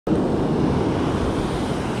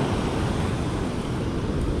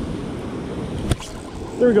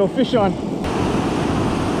There we go, fish on.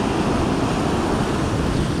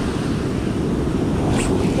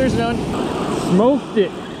 There's none. Smoked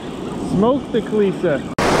it. Smoked the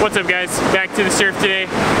Kalisa. What's up guys, back to the surf today.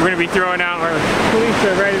 We're gonna be throwing out our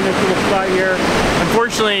Kalisa right in this little spot here.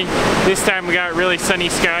 Unfortunately, this time we got really sunny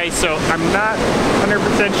skies, so I'm not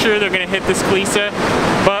 100% sure they're gonna hit this Kalisa,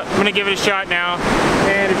 but I'm gonna give it a shot now.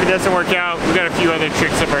 And if it doesn't work out, we've got a few other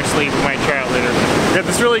tricks up our sleeve we might try out later. We got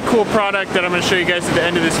this really cool product that I'm gonna show you guys at the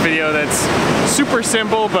end of this video that's super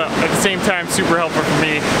simple, but at the same time super helpful for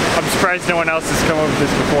me. I'm surprised no one else has come up with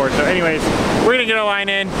this before. So anyways, we're gonna get a line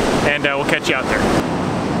in and we'll catch you out there.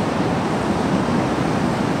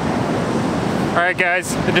 Alright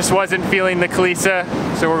guys, I just wasn't feeling the Kalisa,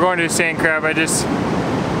 so we're going to sand crab. I just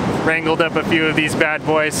wrangled up a few of these bad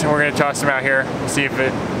boys and we're going to toss them out here, see if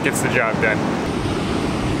it gets the job done.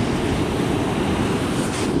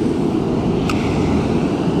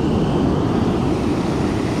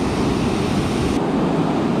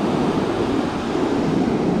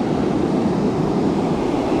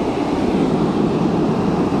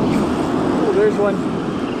 Oh, there's one.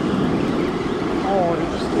 Oh, did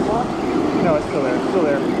it just keep off? No, it's still there, it's still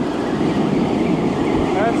there.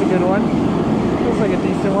 That's a good one. Looks like a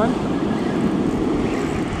decent one.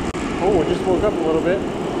 Oh, it just woke up a little bit.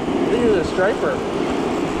 I think it was a striper.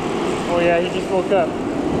 Oh yeah, he just woke up.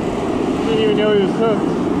 Didn't even know he was hooked.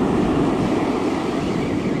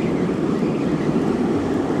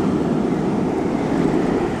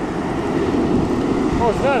 Oh,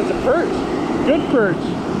 it's not, it's a perch. Good perch.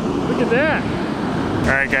 Look at that.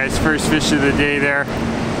 Alright guys, first fish of the day there.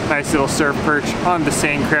 Nice little surf perch on the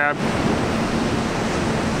sand crab.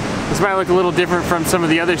 This might look a little different from some of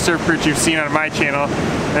the other surf perch you've seen on my channel,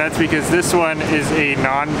 and that's because this one is a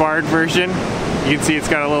non-barred version. You can see it's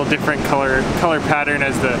got a little different color pattern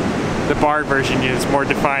as the barred version uses more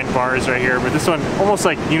defined bars right here, but this one almost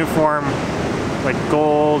like uniform, like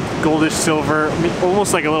goldish silver,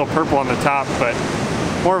 almost like a little purple on the top, but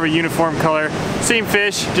more of a uniform color. Same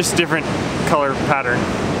fish, just different color pattern.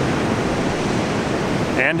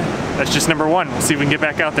 And that's just number one. We'll see if we can get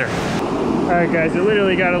back out there. All right guys, I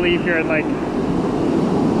literally got to leave here in like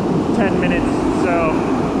 10 minutes. So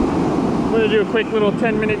I'm gonna do a quick little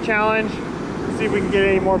 10-minute challenge. See if we can get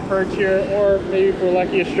any more perch here, or maybe if we're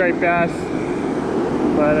lucky a striped bass.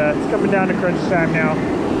 But it's coming down to crunch time now.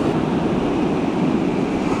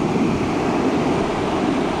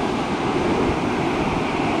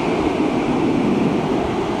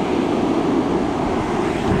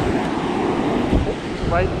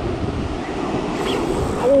 Right.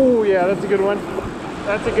 Oh yeah, that's a good one.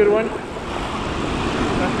 That's a good one.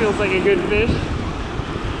 That feels like a good fish.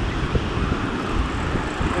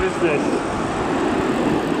 What is this?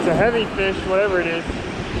 It's a heavy fish, whatever it is.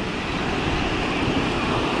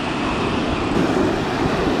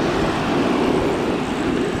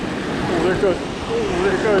 Oh, there it goes. Oh,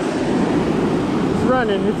 there it goes. It's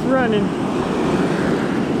running, it's running.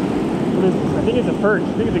 What is this? I think it's a perch.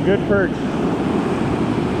 I think it's a good perch.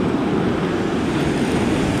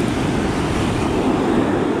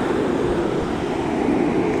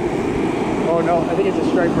 Oh no, I think it's a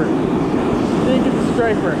striper. I think it's a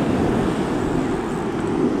striper.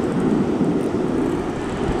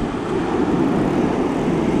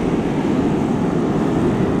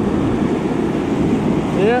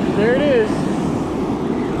 Yeah, there it is.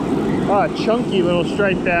 Ah, chunky little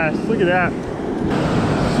striped bass. Look at that.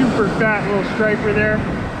 Super fat little striper there.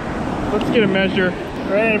 Let's get a measure.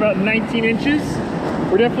 Right at about 19 inches.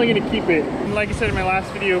 We're definitely gonna keep it. And like I said in my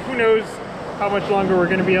last video, who knows how much longer we're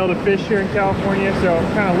gonna be able to fish here in California, so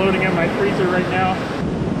I'm kind of loading up my freezer right now.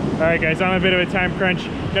 All right guys, I'm a bit of a time crunch.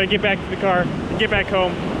 Gotta get back to the car and get back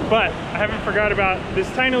home, but I haven't forgot about this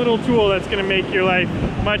tiny little tool that's gonna make your life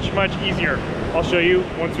much, much easier. I'll show you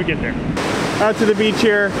once we get there. Out to the beach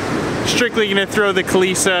here, strictly gonna throw the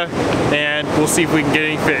Kalisa, and we'll see if we can get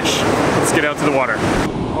any fish. Let's get out to the water.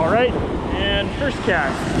 All right, and first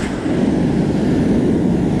cast.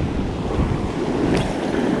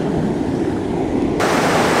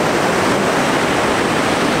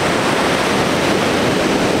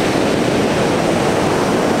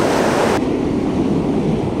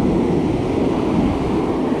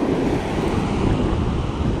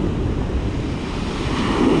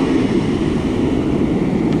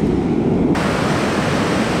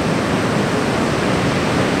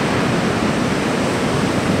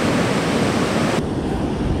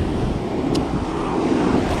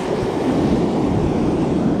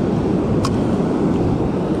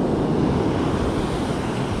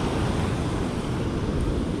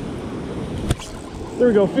 There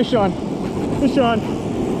we go, fish on,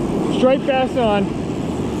 striped bass on.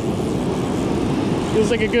 Feels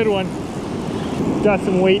like a good one. Got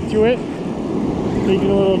some weight to it. Taking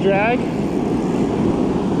a little drag.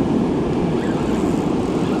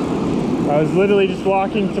 I was literally just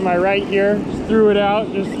walking to my right here, just threw it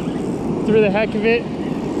out, just threw the heck of it,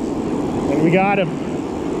 and we got him.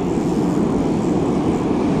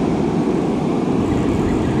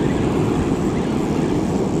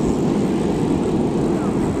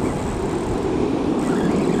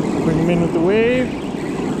 Bring him in with the wave.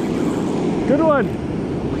 Good one.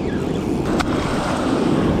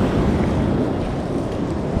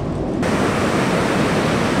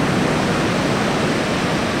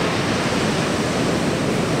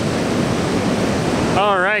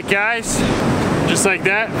 All right, guys, just like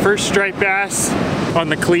that, first striped bass on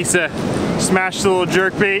the Kalisa. Smashed the little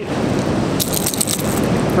jerkbait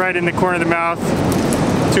right in the corner of the mouth.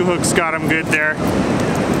 2 hooks got him good there.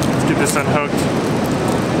 Let's get this unhooked.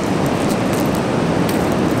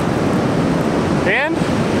 And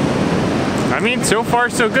I mean, so far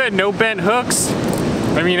so good. No bent hooks.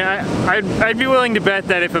 I mean, I'd be willing to bet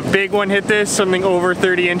that if a big one hit this, something over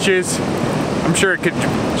 30 inches, I'm sure it could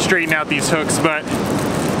straighten out these hooks. But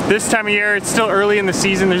this time of year, it's still early in the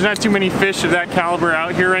season. There's not too many fish of that caliber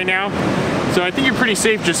out here right now. So I think you're pretty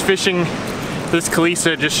safe just fishing this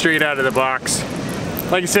Kalisa just straight out of the box.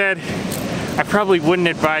 Like I said, I probably wouldn't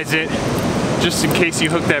advise it just in case you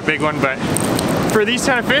hook that big one, but for these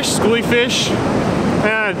kind of fish, schoolie fish,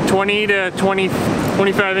 20 to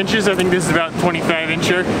 25 inches, I think this is about 25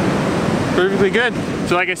 incher. Perfectly good.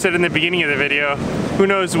 So like I said in the beginning of the video, who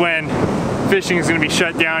knows when fishing is going to be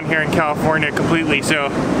shut down here in California completely. So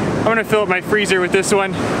I'm going to fill up my freezer with this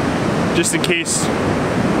one just in case,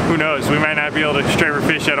 who knows, we might not be able to striper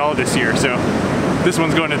fish at all this year. So this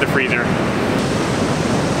one's going to the freezer.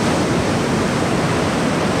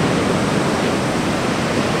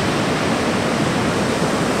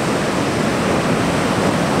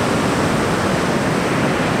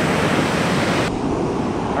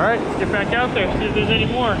 All right, let's get back out there, see if there's any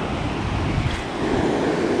more.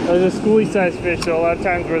 There's a schoolie size fish, so a lot of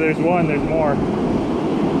times where there's one, there's more.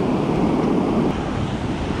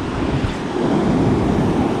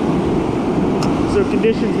 So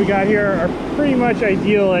conditions we got here are pretty much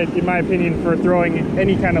ideal, in my opinion, for throwing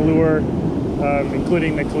any kind of lure,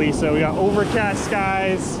 including the Kalisa. We got overcast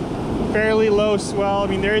skies, fairly low swell. I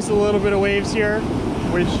mean, there is a little bit of waves here,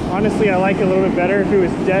 which honestly I like a little bit better. If it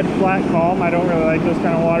was dead flat calm, I don't really like those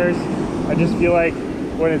kind of waters. I just feel like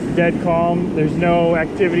when it's dead calm, there's no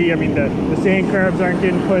activity. I mean, the sand crabs aren't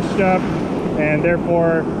getting pushed up, and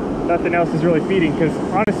therefore nothing else is really feeding, because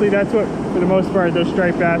honestly that's what, for the most part, those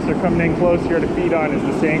striped bass are coming in close here to feed on, is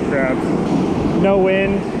the sand crabs. No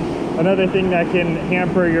wind. Another thing that can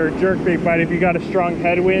hamper your jerkbait bite, if you got a strong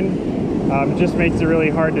headwind, it just makes it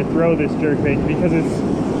really hard to throw this jerkbait because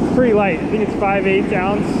it's pretty light. I think it's 5/8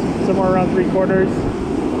 ounce, somewhere around 3/4.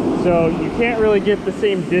 So you can't really get the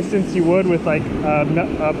same distance you would with like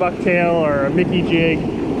a bucktail or a Mickey jig.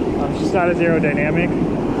 It's just not as aerodynamic.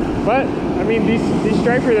 But I mean, these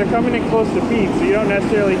stripers, they're coming in close to feed, so you don't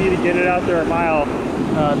necessarily need to get it out there a mile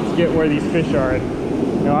to get where these fish are. And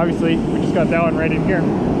you know, obviously we just got that one right in here.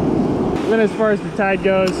 And then as far as the tide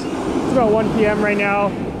goes, it's about 1 p.m. right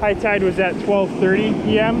now. High tide was at 12:30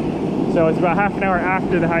 p.m. So it's about half an hour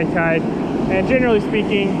after the high tide. And generally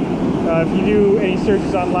speaking, if you do any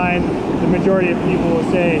searches online, the majority of people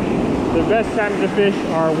will say the best times to fish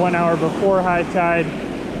are 1 hour before high tide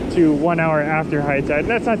to 1 hour after high tide. And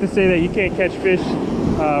that's not to say that you can't catch fish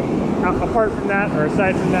apart from that or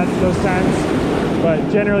aside from that those times.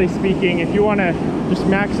 But generally speaking, if you want to just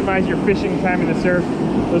maximize your fishing time in the surf,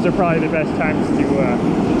 those are probably the best times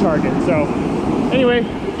to target. So anyway,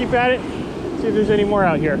 we'll keep at it, see if there's any more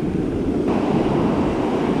out here.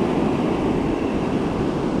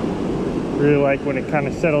 Really like when it kind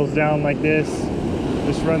of settles down like this.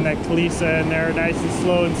 Just run that Kalisa in there nice and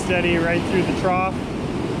slow and steady right through the trough.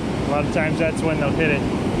 A lot of times that's when they'll hit it.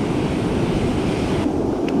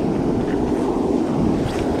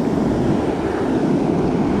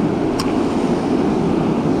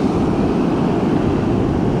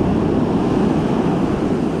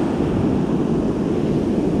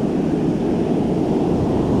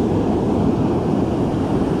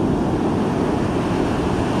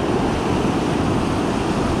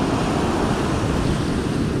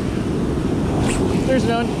 There's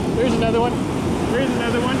none. There's another one. There's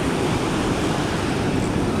another one.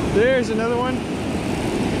 There's another one.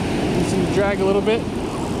 Just gonna drag a little bit.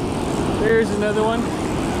 There's another one.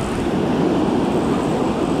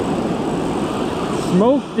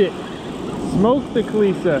 Smoked it. Smoked the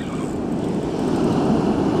Kalisa.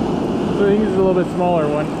 So I think this is a little bit smaller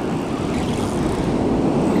one.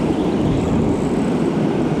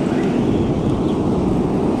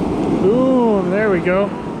 There we go.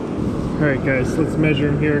 All right, guys, let's measure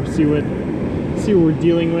them here. See what we're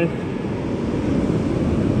dealing with.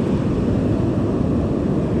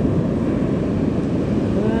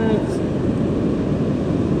 That's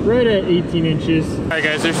right at 18 inches. All right,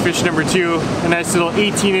 guys, there's fish number 2. A nice little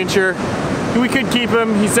 18-incher. We could keep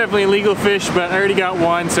him. He's definitely a legal fish, but I already got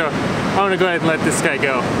one, so I'm gonna go ahead and let this guy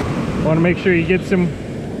go. Want to make sure he gets some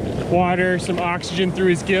water, some oxygen through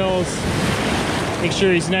his gills. Make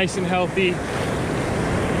sure he's nice and healthy.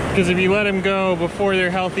 Because if you let them go before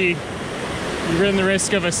they're healthy, you run the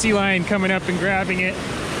risk of a sea lion coming up and grabbing it.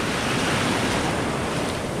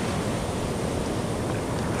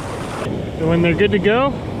 So when they're good to go,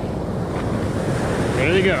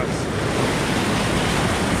 there he goes.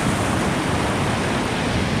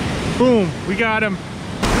 Boom, we got him.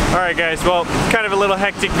 All right, guys, well, kind of a little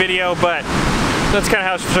hectic video, but that's kind of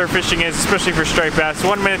how surf fishing is, especially for striped bass.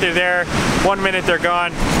 1 minute they're there, 1 minute they're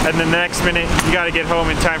gone, and then the next minute you got to get home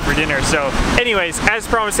in time for dinner. So anyways, as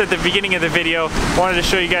promised at the beginning of the video, I wanted to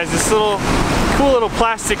show you guys this cool little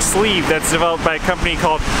plastic sleeve that's developed by a company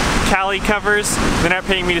called Cali Covers. They're not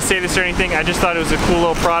paying me to say this or anything. I just thought it was a cool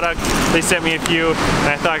little product. They sent me a few, and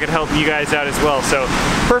I thought I could help you guys out as well. So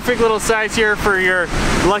perfect little size here for your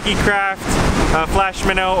Lucky Craft Flash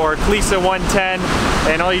Minnow or Kleesa 110,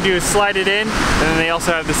 and all you do is slide it in, and then they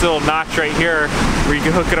also have this little notch right here where you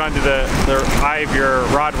can hook it onto the eye of your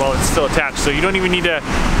rod while it's still attached. So you don't even need to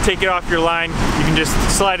take it off your line. You can just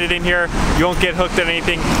slide it in here. You won't get hooked on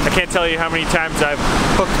anything. I can't tell you how many times I've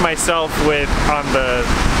hooked myself on the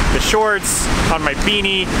shorts, on my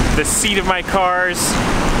beanie, the seat of my cars.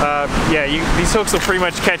 Yeah, these hooks will pretty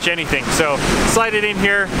much catch anything. So slide it in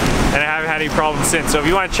here, and I haven't had any problems since. So if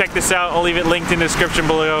you want to check this out, I'll leave it linked in the description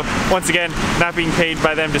below. Once again, not being paid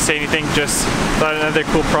by them to say anything, just thought another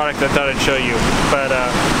cool product I thought I'd show you. But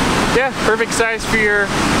yeah, perfect size for your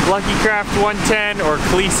Lucky Craft 110 or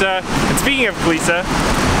Kleesa. And speaking of Kleesa,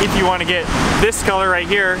 if you want to get this color right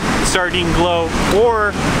here, Sardine Glow,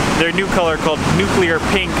 or their new color called Nuclear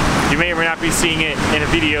Pink, you may or may not be seeing it in a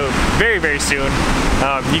video very, very soon.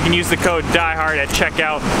 You can use the code DIEHARD at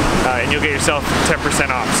checkout and you'll get yourself 10%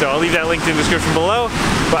 off. So I'll leave that linked in the description below.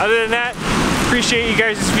 But other than that, appreciate you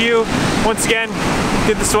guys' view. Once again,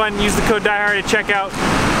 did this one, use the code DIEHARD at checkout.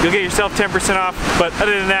 You'll get yourself 10% off. But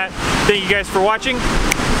other than that, thank you guys for watching,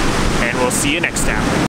 and we'll see you next time.